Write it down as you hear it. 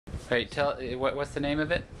Wait, what's the name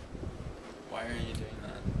of it? Why are you doing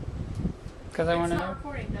that? Because I want to It's know. not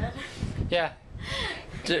recording, Dad. Yeah.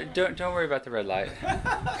 Don't worry about the red light.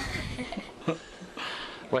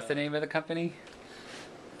 What's the name of the company?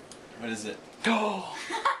 What is it? Oh.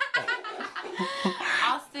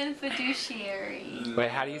 Austin Fiduciary. Wait,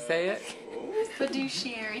 how do you say it?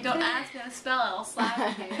 Fiduciary. Don't ask me how to spell it. I'll slap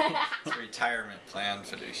you. It's retirement plan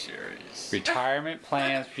fiduciaries. Retirement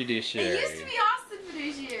Plans Fiduciary. It used to be Austin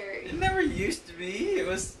Fiduciary. It never used to be. That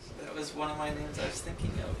was one of my names I was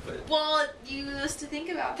thinking of, but Well, you used to think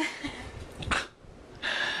about that.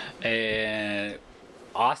 And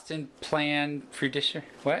Austin Plan Fiduciary.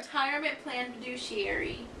 What? Retirement plan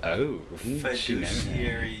fiduciary. Oh,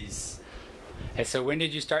 fiduciaries. Hey, so when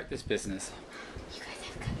did you start this business? You guys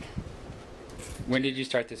have good. When did you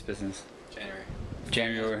start this business? January.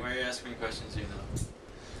 January. Why are you asking me questions you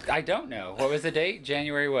know? I don't know. What was the date?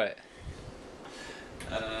 January what?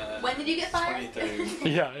 When did you get fired? 23rd.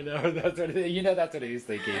 Yeah, I know. That's what that's what he was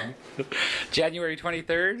thinking. January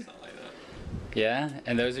 23rd. Something like that. Yeah,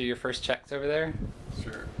 and those are your first checks over there.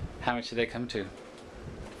 Sure. How much did they come to?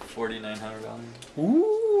 $4,900.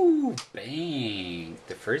 Ooh, bang!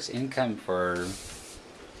 The first income for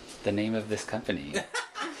the name of this company.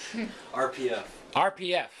 RPF.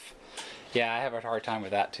 RPF. Yeah, I have a hard time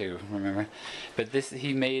with that too, remember? But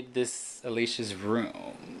he made this Alicia's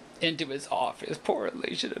room into his office. Poor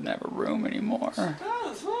Alicia doesn't have a room anymore.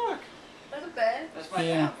 Oh, look. That's a bed. That's my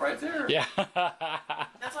Yeah. nap right there. Yeah.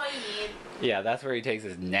 That's all you need. Yeah, that's where he takes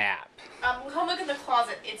his nap. Come look in the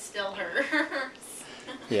closet. It's still hers.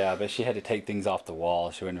 Yeah, but she had to take things off the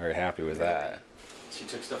wall. She wasn't very happy with that. She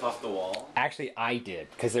took stuff off the wall. Actually, I did,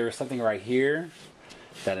 because there was something right here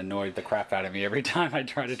that annoyed the crap out of me every time I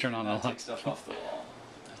tried to turn on the I took light. stuff off the wall.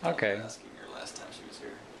 I thought Okay. I was asking her last time she was here.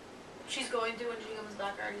 She's going to when she comes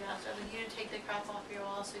back. I already asked her. Like, you need to take the crap off your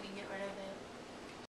wall so you can get rid of it.